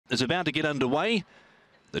is about to get underway.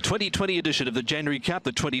 The 2020 edition of the January Cup,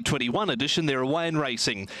 the 2021 edition, they're away and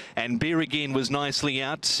racing. And Bear Again was nicely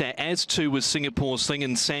out, as too was Singapore Sling,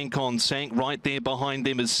 and Sank on Sank. Right there behind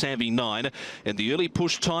them is Savvy 9. And the early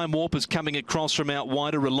push Time Warp is coming across from out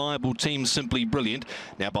wide, a reliable team, Simply Brilliant.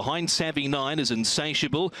 Now behind Savvy 9 is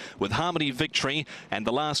Insatiable with Harmony Victory, and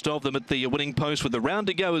the last of them at the winning post with a round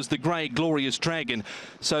to go is the grey Glorious Dragon.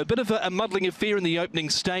 So a bit of a muddling affair in the opening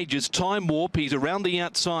stages. Time Warp, he's around the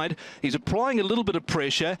outside. He's applying a little bit of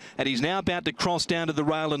pressure, and he's now about to cross down to the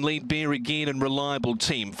rail and lead Bear Again and Reliable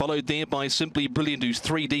Team. Followed there by Simply Brilliant, who's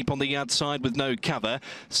 3 deep on the outside with no cover.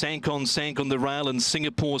 Sank on the rail and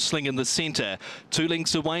Singapore Sling in the centre. 2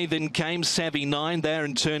 lengths away then came Savvy 9 there,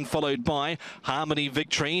 in turn followed by Harmony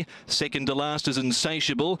Victory. Second to last is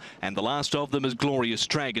Insatiable, and the last of them is Glorious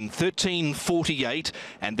Dragon. 13.48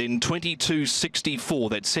 and then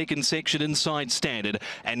 22.64. That second section inside standard,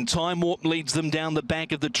 and Time Warp leads them down the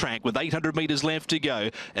back of the track with 800 metres left to go.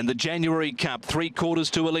 In the January Cup,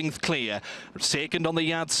 3/4 to a length clear. Second on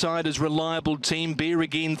the outside is Reliable Team. Bear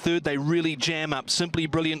Again third. They really jam up. Simply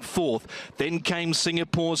Brilliant fourth. Then came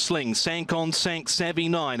Singapore Sling. Sank on Sank, Savvy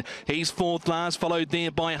 9. He's fourth last, followed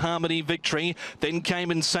there by Harmony Victory. Then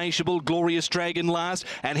came Insatiable, Glorious Dragon last,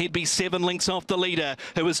 and he'd be 7 lengths off the leader,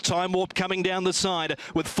 who is Time Warp coming down the side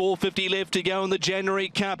with 4:50 left to go in the January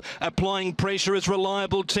Cup. Applying pressure is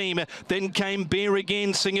Reliable Team. Then came Bear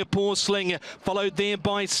Again, Singapore Sling, followed there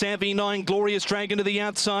by Savvy 9, Glorious Dragon to the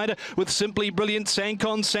outside with Simply Brilliant, Sank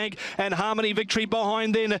on Sank, and Harmony Victory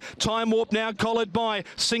behind then. Time Warp now collared by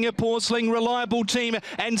Singapore Sling, Reliable Team,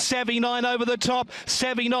 and Savvy 9 over the top.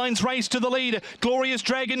 Savvy 9's race to the lead. Glorious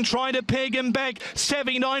Dragon trying to peg him back.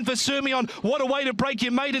 Savvy 9 for Surmion. What a way to break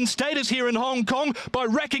your maiden status here in Hong Kong by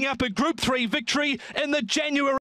racking up a Group 3 victory in the January